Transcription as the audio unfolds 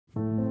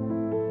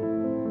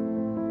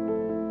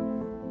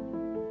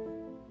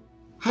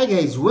Hi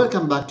guys,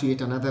 welcome back to yet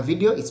another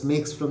video. It's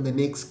Mex from the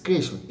Mex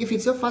Creation. If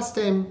it's your first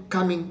time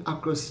coming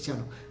across the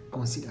channel,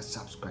 consider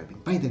subscribing.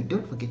 By the way,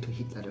 don't forget to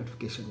hit the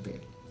notification bell.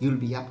 You'll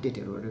be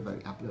updated whenever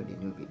we upload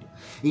a new video.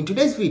 In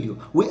today's video,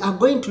 we are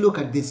going to look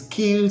at the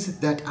skills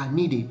that are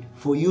needed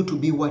for you to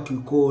be what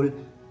we call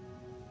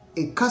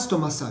a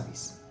customer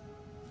service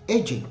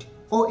agent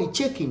or a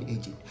check-in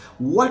agent.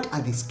 What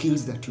are the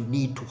skills that you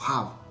need to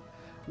have?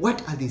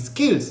 What are the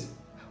skills?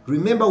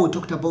 Remember, we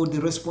talked about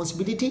the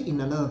responsibility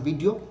in another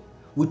video.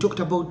 We talked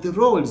about the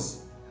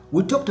roles.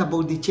 We talked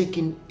about the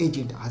check-in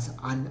agent as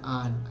an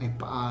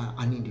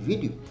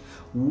individual.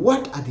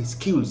 What are the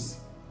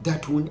skills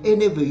that will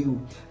enable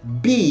you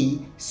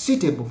be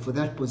suitable for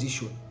that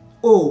position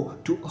or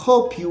to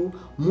help you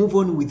move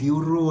on with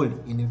your role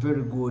in a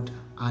very good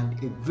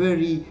and a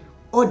very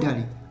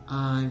orderly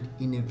and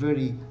in a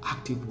very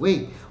active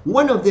way?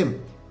 One of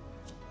them,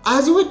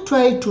 as we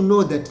try to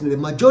know that the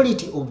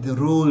majority of the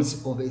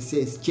roles of a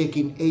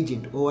check-in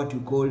agent, or what we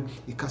call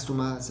a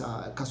customer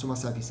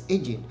service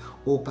agent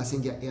or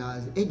passenger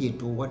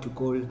agent, or what we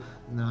call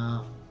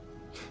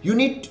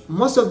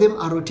most of them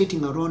are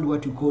rotating around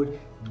what we call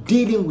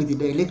dealing with the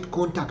direct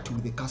contact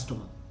with the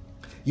customer.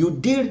 You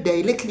deal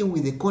directly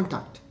with the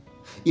contact.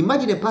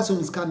 Imagine a person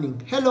is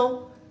coming,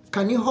 hello,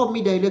 can you help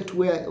me direct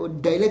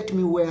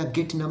me where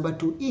gate number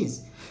 2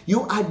 is?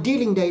 You are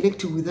dealing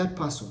directly with that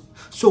person.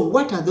 So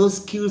what are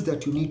those skills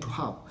that you need to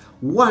have?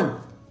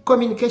 One,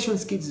 communication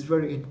skills is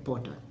very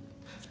important.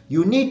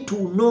 You need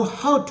to know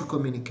how to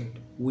communicate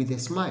with a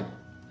smile.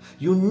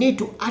 You need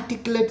to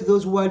articulate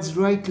those words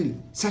rightly,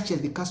 such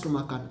that the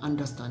customer can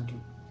understand you.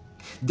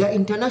 The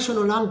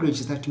international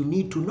language that you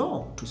need to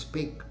know to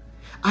speak.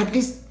 At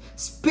least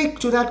speak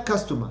to that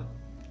customer.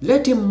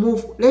 Let him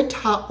move, let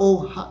her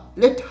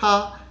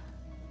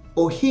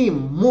or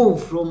him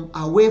move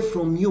away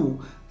from you,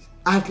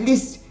 at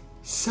least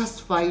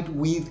satisfied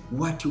with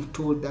what you've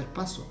told that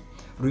person.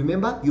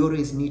 Remember, you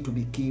always need to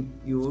be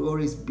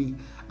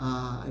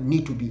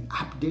need to be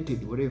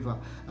updated whatever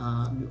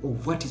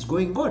of what is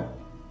going on.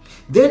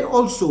 Then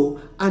also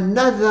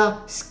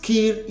another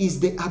skill is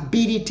the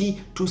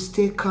ability to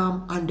stay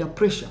calm under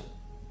pressure.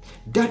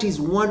 That is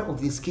one of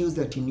the skills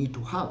that you need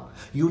to have.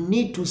 You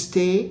need to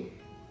stay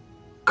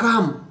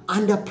calm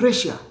under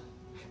pressure.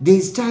 There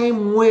is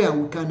time where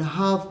we can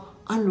have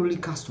unruly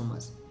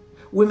customers.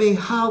 We may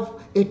have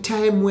a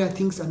time where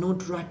things are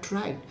not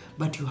right,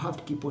 but you have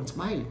to keep on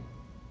smiling.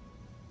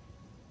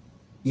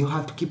 You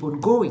have to keep on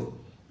going.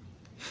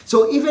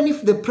 So even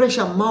if the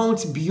pressure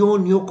mounts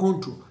beyond your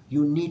control,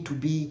 you need to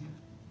be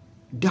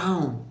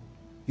down.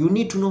 You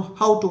need to know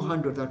how to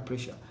handle that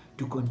pressure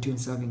to continue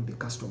serving the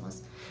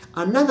customers.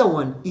 Another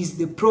one is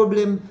the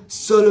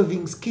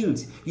problem-solving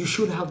skills. You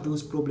should have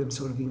those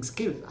problem-solving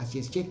skills as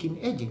a check-in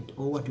agent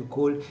or what you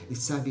call a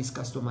service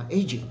customer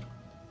agent.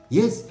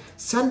 Yes,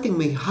 something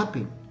may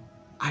happen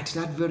at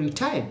that very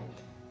time.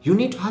 You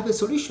need to have a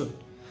solution.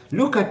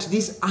 Look at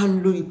this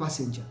unruly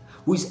passenger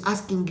who is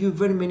asking you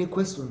very many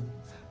questions.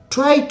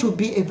 Try to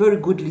be a very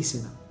good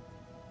listener.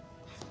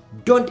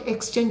 Don't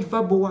exchange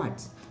verbal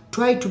words.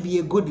 Try to be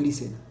a good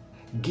listener.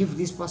 Give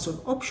this person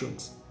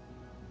options.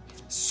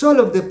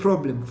 Solve the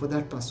problem for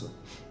that person.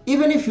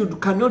 Even if you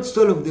cannot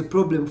solve the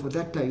problem for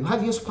that time, you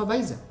have your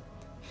supervisor.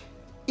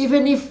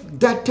 Even if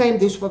that time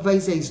the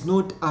supervisor is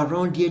not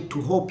around yet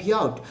to help you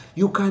out,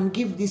 you can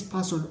give this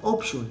person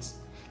options.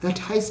 That,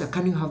 hi sir,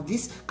 can you have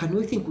this? Can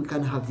we think we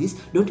can have this?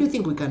 Don't you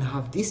think we can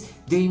have this?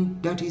 Then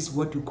that is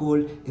what we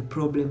call a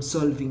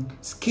problem-solving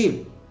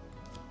skill.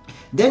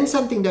 Then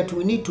something that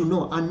we need to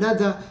know,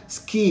 another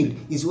skill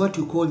is what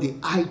you call the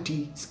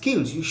IT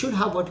skills. You should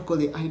have what you call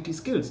the IT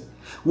skills.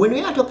 When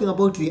we are talking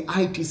about the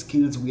IT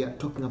skills we are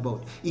talking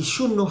about, you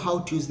should know how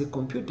to use the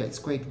computer. It's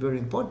quite very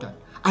important.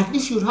 At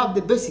least you have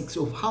the basics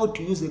of how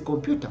to use the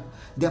computer.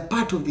 They're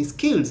part of the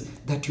skills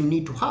that you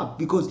need to have,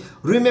 because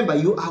remember,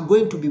 you are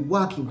going to be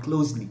working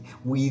closely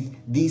with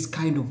these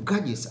kind of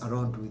gadgets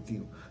around with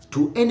you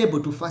to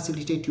enable to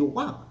facilitate your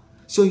work.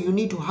 So you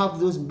need to have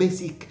those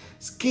basic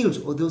skills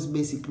or those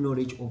basic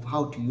knowledge of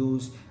how to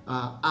use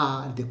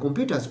the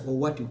computers or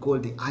what you call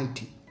the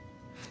IT.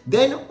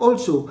 Then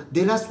also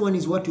the last one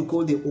is what you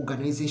call the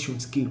organization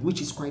skill,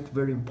 which is quite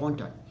very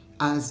important.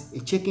 As a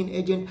check-in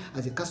agent,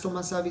 as a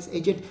customer service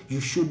agent, you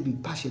should be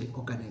partially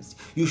organized.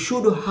 You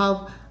should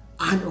have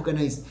an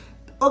organized.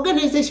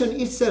 Organization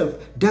itself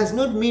does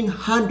not mean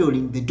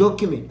handling the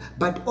document,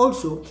 but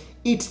also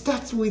it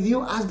starts with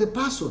you as the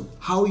person,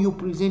 how you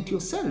present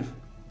yourself.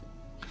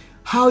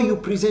 How you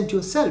present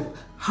yourself,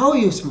 how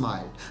you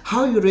smile,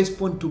 how you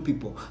respond to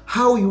people,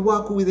 how you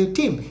work with a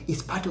team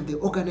is part of the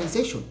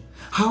organization.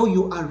 How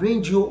you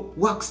arrange your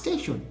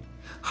workstation,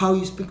 how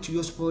you speak to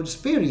your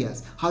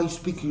superiors, how you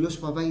speak to your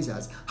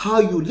supervisors, how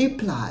you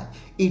reply,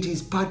 it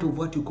is part of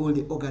what you call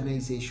the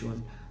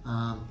organization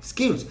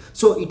skills.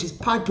 So it is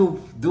part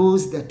of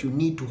those that you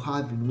need to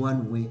have in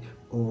one way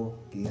or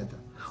the other.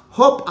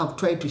 Hope I've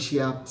tried to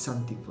share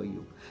something for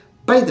you.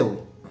 By the way,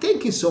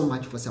 thank you so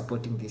much for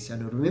supporting this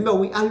channel. Remember,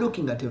 we are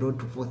looking at a road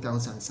to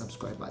 4,000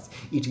 subscribers.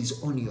 It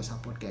is only your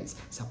support, guys.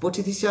 Support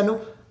this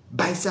channel.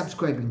 by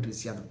subscribing to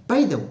this channel.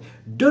 By the way,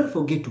 don't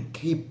forget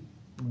to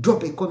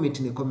drop a comment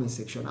in the comment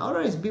section. I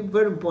always be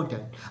very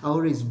important. I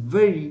always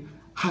very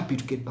happy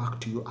to get back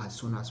to you as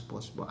soon as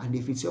possible. And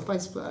if it's your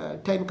first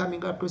time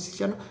coming across this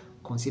channel,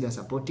 consider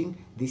supporting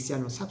this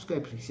channel.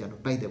 Subscribe to this channel.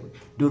 By the way,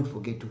 don't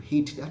forget to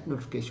hit that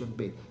notification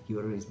bell. You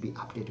will always be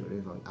updated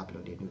whenever I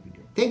upload a new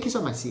video. Thank you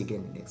so much. See you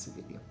again in the next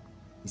video.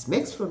 It's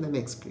Mex from the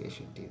Mex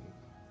Creation TV.